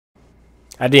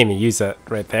I didn't even use it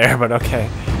right there, but okay.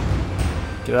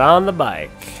 Get on the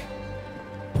bike.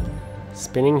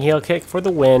 Spinning heel kick for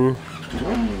the win.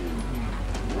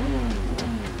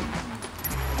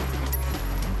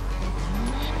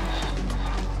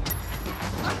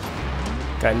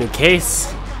 Got a new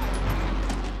case.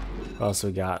 What else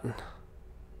we got?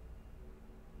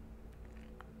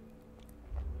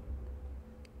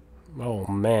 Oh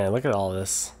man, look at all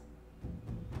this.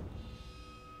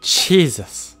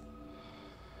 Jesus.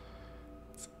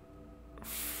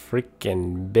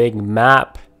 Freaking big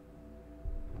map.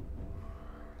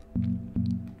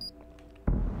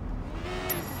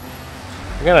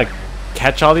 I'm gonna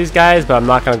catch all these guys, but I'm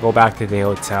not gonna go back to the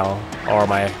hotel or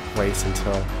my race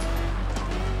until.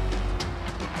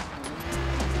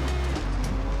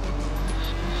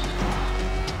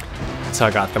 So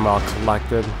I got them all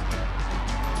collected.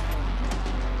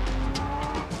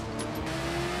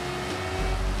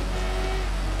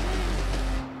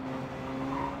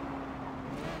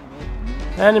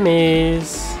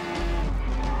 Enemies.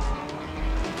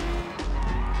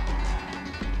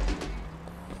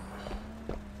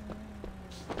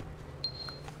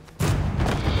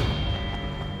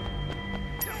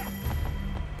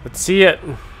 Let's see it.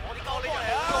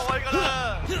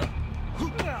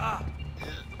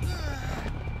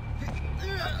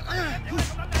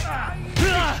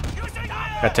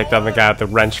 Gotta take down the guy with the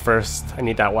wrench first. I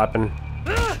need that weapon.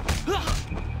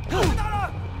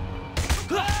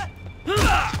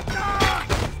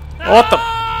 What the?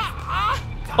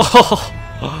 Oh!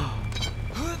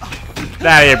 Get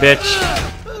out of here, bitch.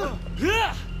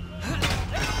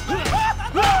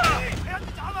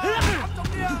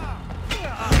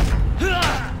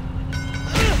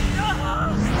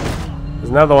 There's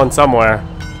another one somewhere.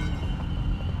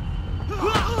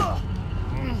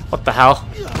 What the hell?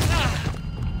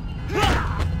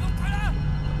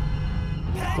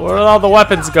 Where did all the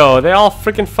weapons go? They all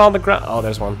freaking fell on the ground. Oh,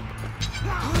 there's one.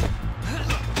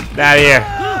 Get out of here.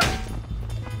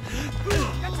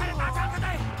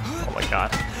 Oh my god.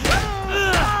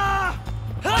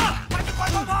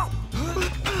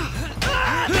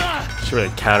 Should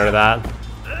really counter that.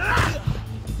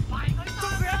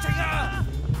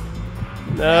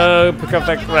 No, pick up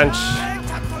that wrench.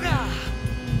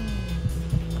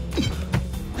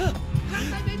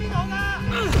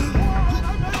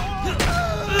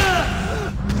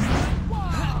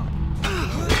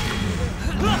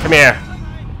 Come here.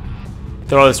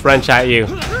 Throw this wrench at you.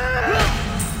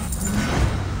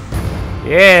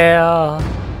 Yeah.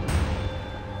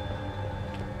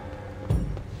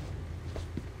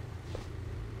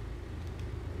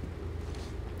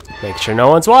 Make sure no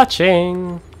one's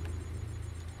watching.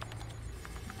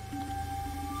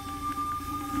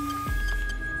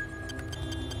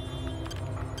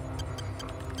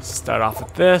 Start off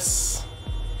with this.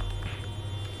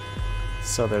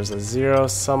 So there's a 0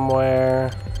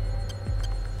 somewhere.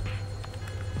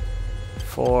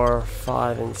 4,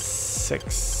 5, and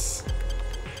 6.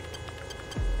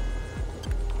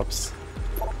 Oops.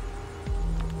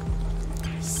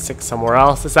 6 somewhere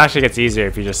else. This actually gets easier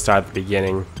if you just start at the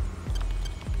beginning.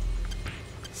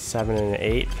 7 and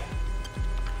 8.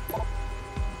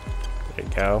 There you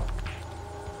go.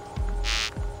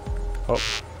 Oh,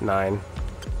 9.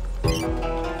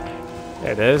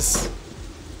 There it is.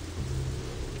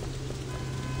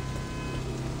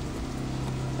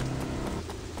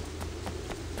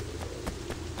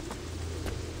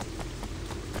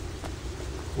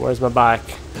 Where's my bike?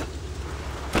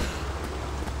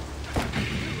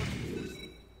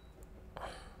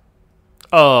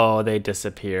 Oh, they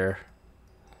disappear.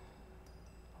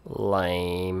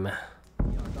 Lame.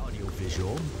 Audio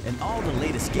visual and all the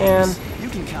latest games, you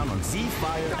can count on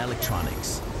Z-Fire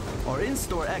Electronics. Our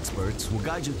in-store experts will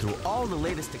guide you through all the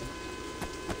latest. I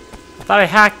thought I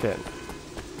hacked it.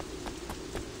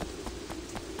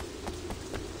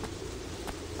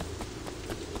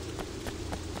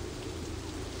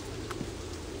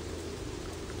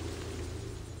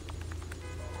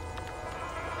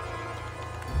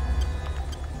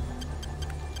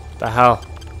 The hell?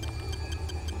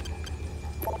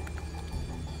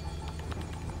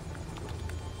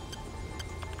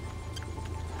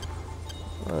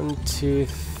 One, 2,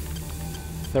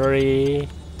 3,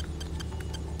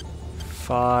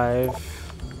 5.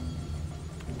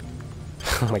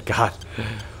 Oh my god.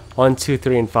 1, 2,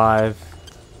 3, and 5.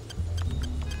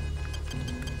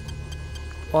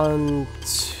 1,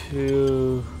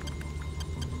 2,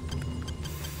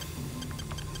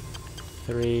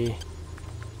 3,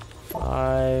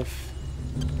 5,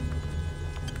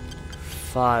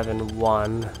 5, and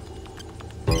 1.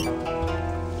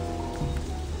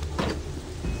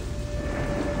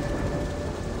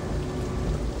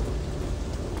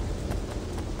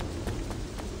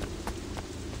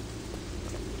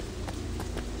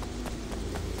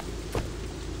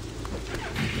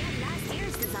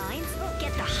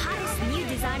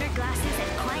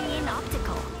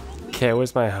 Okay,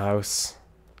 where's my house?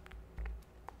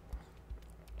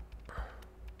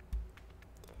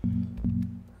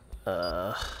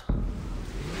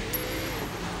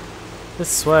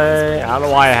 This way. I don't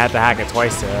know why I had to hack it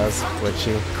twice there. That was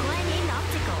glitchy.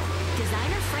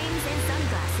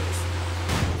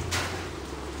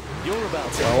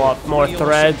 I want more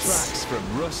threads.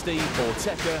 Let's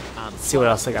see what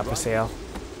else I got for sale.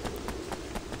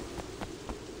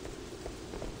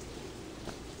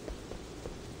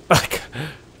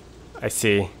 I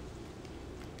see.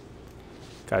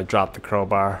 Gotta drop the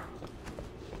crowbar.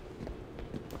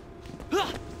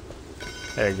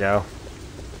 There you go.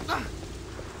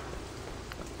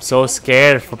 So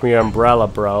scared from your umbrella,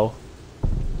 bro.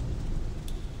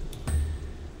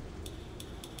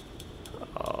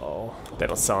 Oh, they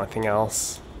don't sell anything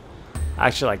else. I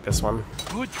actually like this one.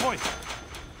 Good choice.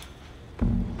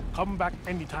 Come back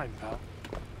anytime, pal.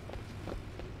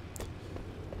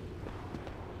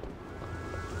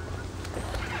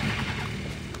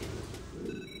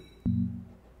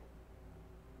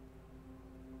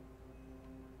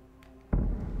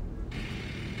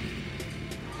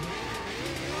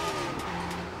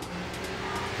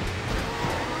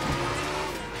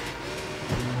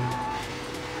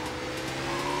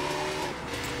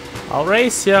 I'll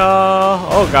race ya!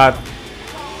 Oh god.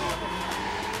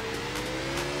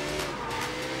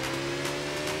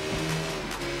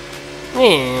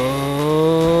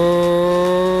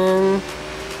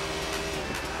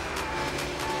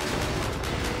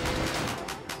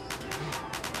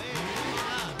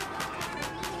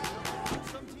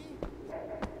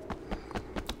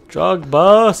 Drug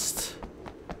bust.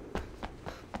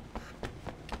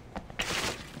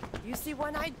 You see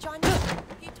one-eyed Johnny?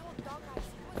 He told Dog Eyes he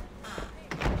wasn't.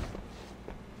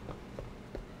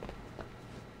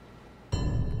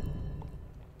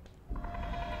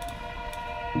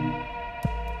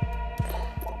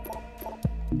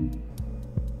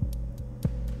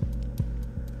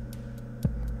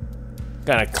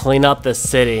 Gotta clean up the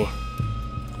city.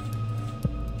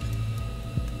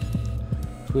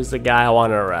 Who's the guy I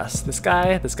want to arrest? This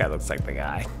guy? This guy looks like the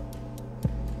guy.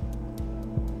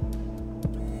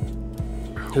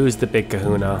 Who's the big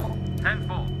kahuna?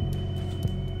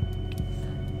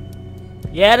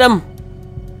 10-4. Get him!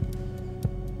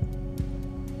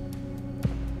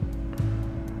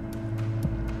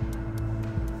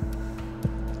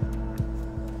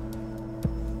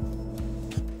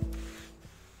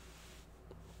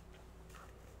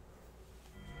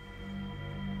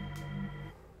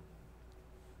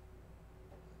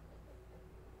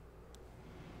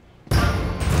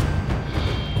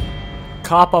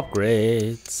 Cop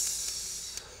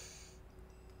upgrades.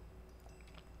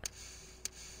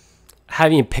 I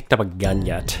haven't even picked up a gun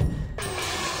yet.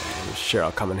 I'm sure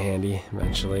I'll come in handy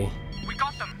eventually. We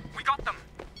got them! We got them!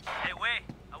 Hey, wait.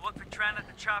 I work for Tran at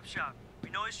the chop shop. We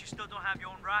noticed you still don't have your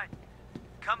own ride.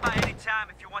 Come by any time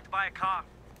if you want to buy a car.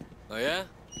 Oh yeah?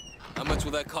 How much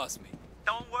will that cost me?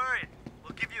 Don't worry.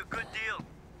 We'll give you a good deal.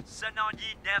 Send on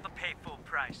ye never pay full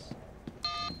price.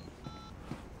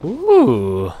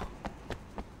 Ooh.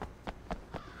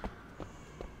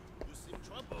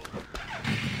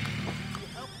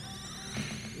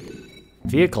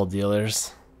 Vehicle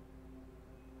dealers.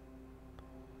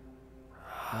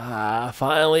 Ah,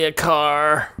 finally a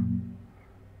car.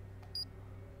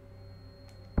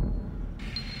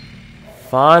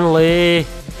 Finally.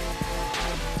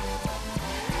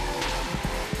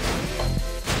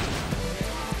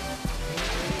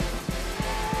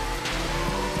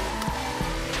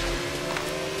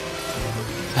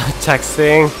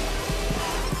 Texting.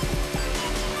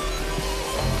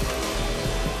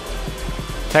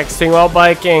 Texting while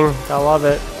biking. I love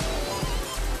it.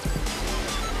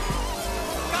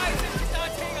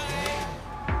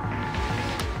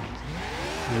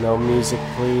 No music,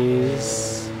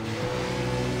 please.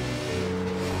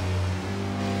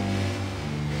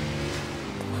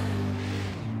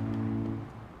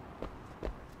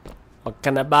 What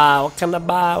can I buy? What can I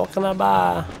buy? What can I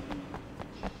buy?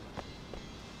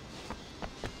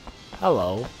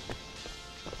 Hello.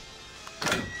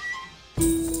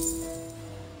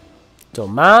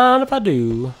 Don't mind if I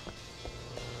do.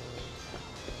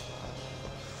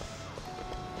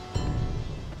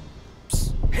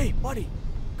 Psst. Hey, buddy,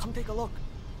 come take a look.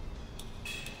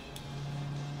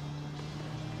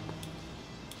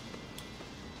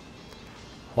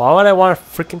 Why would I want a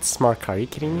freaking smart car? Are you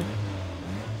kidding me?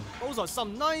 Those are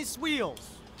some nice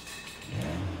wheels.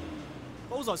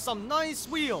 Those are some nice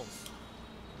wheels.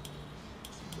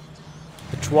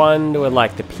 Which one do I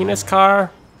like? The penis car?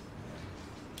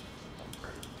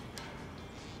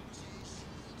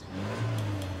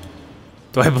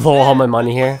 Do I blow all my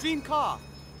money here? Clean car.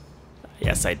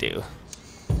 Yes, I do.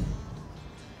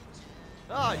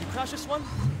 Ah, you crash this one?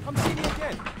 Come see me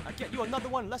again. I get you another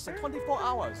one in less than 24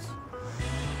 hours.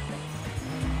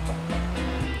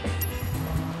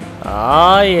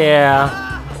 Oh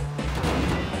yeah.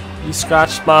 You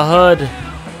scratched my hood.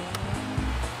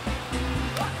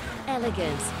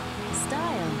 Elegance,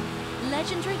 style,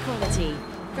 legendary quality.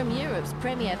 From Europe's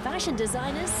premier fashion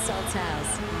designers,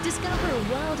 Salthouse. Discover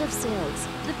a world of silks,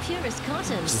 the purest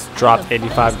cotton. Just dropped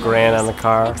 85 grand on the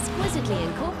car. Exquisitely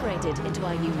incorporated into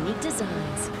our unique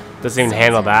designs. Doesn't even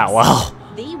handle that well.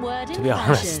 The word in To be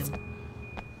honest. fashion.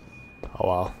 Oh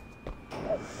well.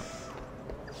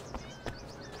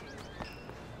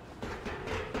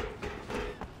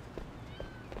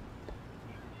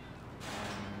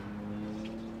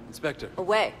 Inspector.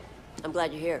 Away. I'm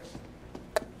glad you're here.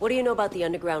 What do you know about the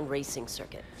underground racing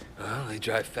circuit? Well, they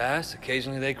drive fast.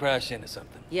 Occasionally they crash into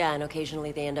something. Yeah, and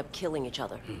occasionally they end up killing each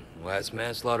other. Well, that's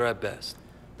manslaughter at best.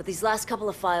 But these last couple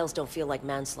of files don't feel like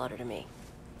manslaughter to me.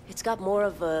 It's got more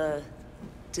of a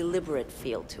deliberate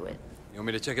feel to it. You want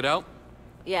me to check it out?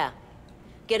 Yeah.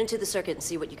 Get into the circuit and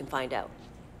see what you can find out.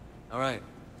 All right.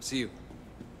 See you.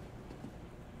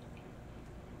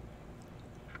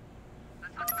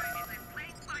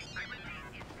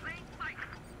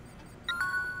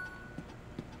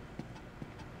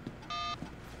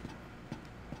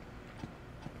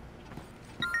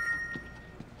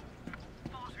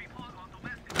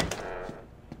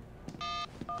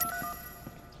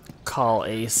 Call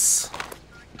Ace.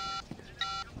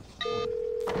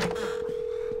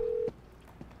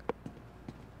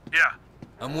 Yeah,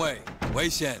 I'm Wei. Wei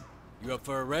Shen. You up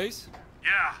for a race?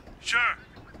 yeah, sure.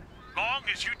 Long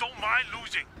as you don't mind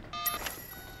losing.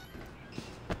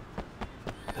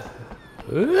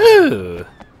 Ooh.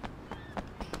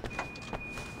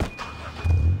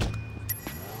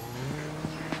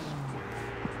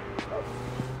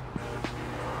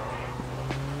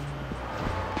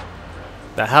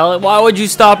 The hell? Why would you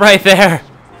stop right there?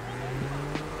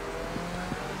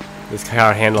 This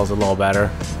car handles a little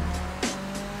better.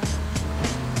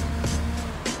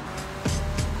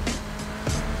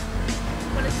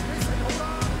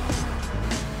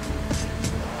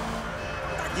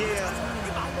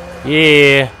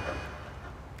 Yeah.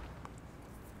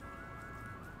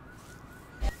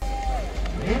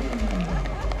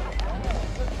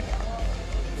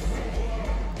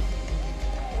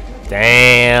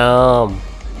 Damn.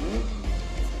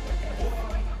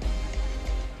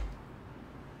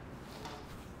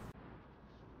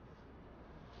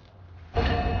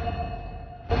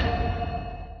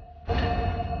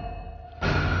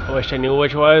 I wish I knew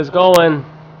which way I was going.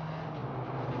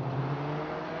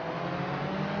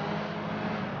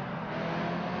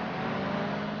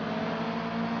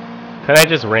 Could I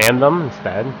just ram them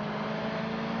instead?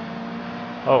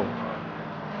 Oh,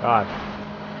 God.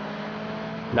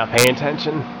 Not paying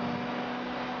attention.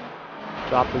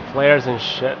 Dropping flares and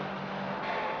shit.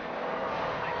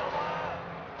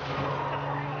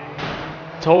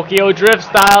 Tokyo Drift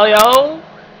style, yo!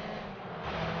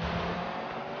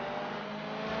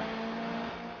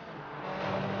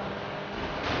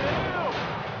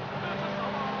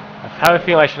 I have a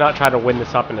feeling I should not try to win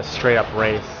this up in a straight up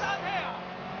race.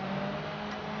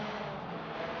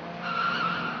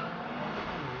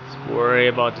 Just worry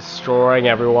about destroying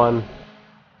everyone.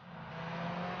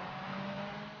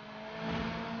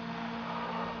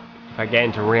 If I get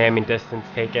into ramming distance,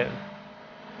 take it.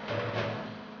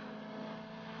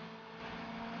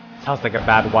 Sounds like a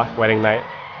bad wedding night.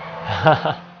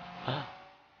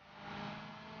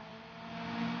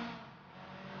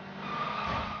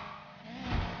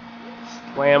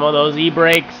 Slam on those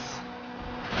e-brakes.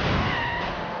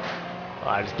 Oh,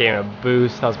 I just gave him a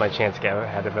boost. That was my chance to get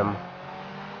ahead of him.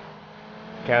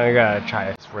 Okay, I gotta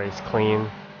try this race clean.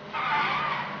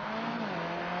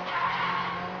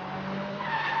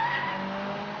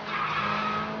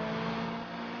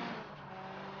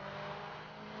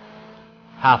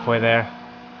 Halfway there.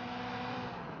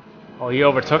 Oh, you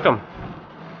overtook him.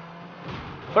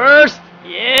 First!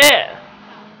 Yeah!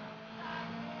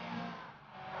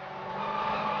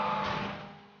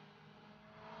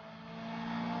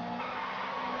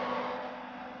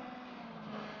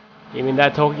 Give me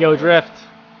that Tokyo Drift.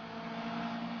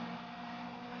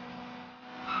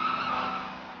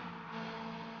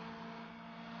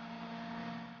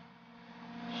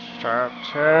 Sharp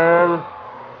turn.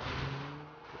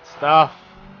 Good stuff.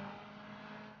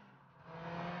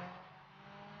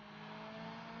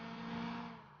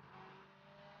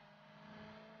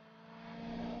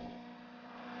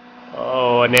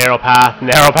 Oh, a narrow path,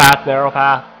 narrow path, narrow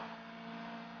path.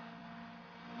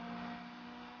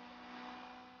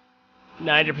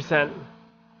 90%.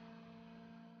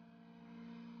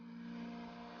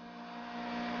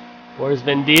 Where's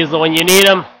Vin Diesel when you need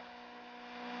him?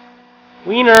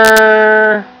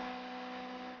 Wiener!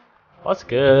 What's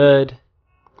good?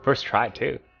 First try,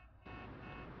 too.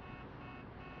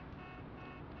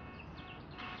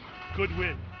 Good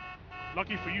win.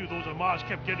 Lucky for you, those Amars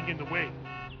kept getting in the way.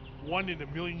 1 in a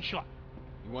million shot.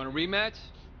 You want a rematch?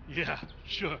 Yeah,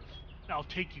 sure. I'll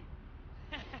take you.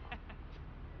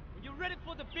 When you're ready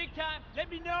for the big time, let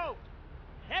me know.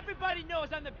 Everybody knows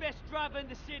I'm the best driver in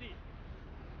the city.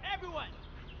 Everyone.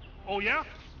 Oh yeah?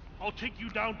 I'll take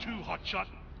you down too, hotshot.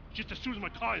 Just as soon as my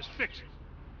car is fixed.